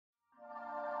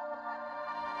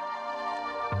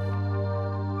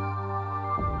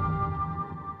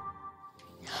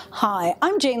Hi,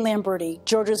 I'm Jane Lamberti,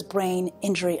 Georgia's brain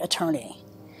injury attorney.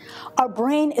 Our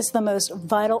brain is the most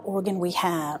vital organ we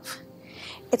have.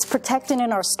 It's protected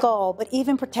in our skull, but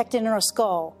even protected in our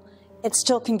skull, it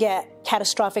still can get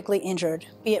catastrophically injured,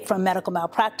 be it from medical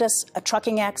malpractice, a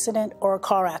trucking accident, or a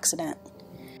car accident.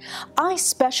 I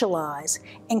specialize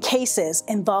in cases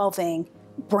involving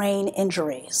brain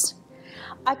injuries.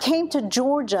 I came to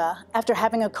Georgia after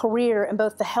having a career in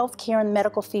both the healthcare and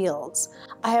medical fields.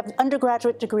 I have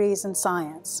undergraduate degrees in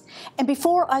science. And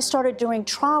before I started doing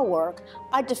trial work,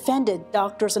 I defended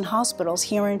doctors and hospitals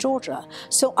here in Georgia.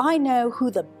 So I know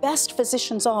who the best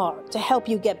physicians are to help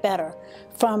you get better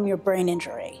from your brain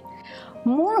injury.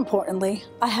 More importantly,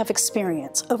 I have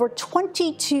experience, over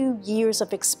 22 years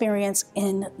of experience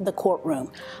in the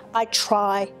courtroom. I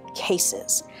try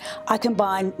cases. I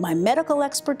combine my medical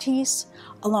expertise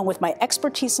along with my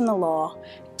expertise in the law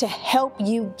to help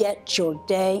you get your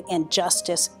day in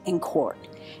justice in court.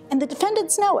 And the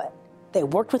defendants know it. They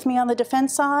worked with me on the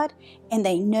defense side, and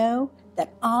they know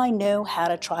that I know how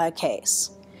to try a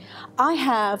case. I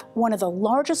have one of the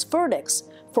largest verdicts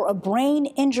for a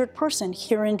brain-injured person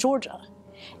here in Georgia.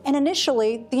 And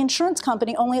initially, the insurance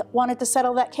company only wanted to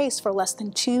settle that case for less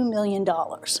than $2 million.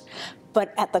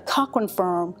 But at the Cochran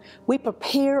firm, we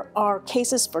prepare our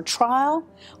cases for trial.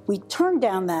 We turned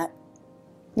down that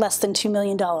less than $2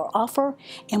 million offer,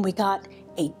 and we got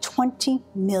a $20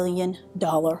 million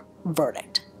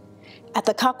verdict. At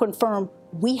the Cochran firm,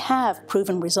 we have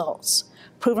proven results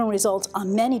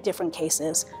on many different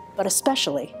cases, but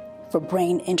especially for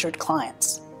brain-injured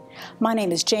clients. My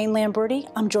name is Jane Lamberti.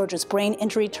 I'm Georgia's brain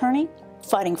injury attorney,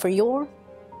 fighting for your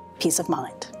peace of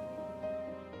mind.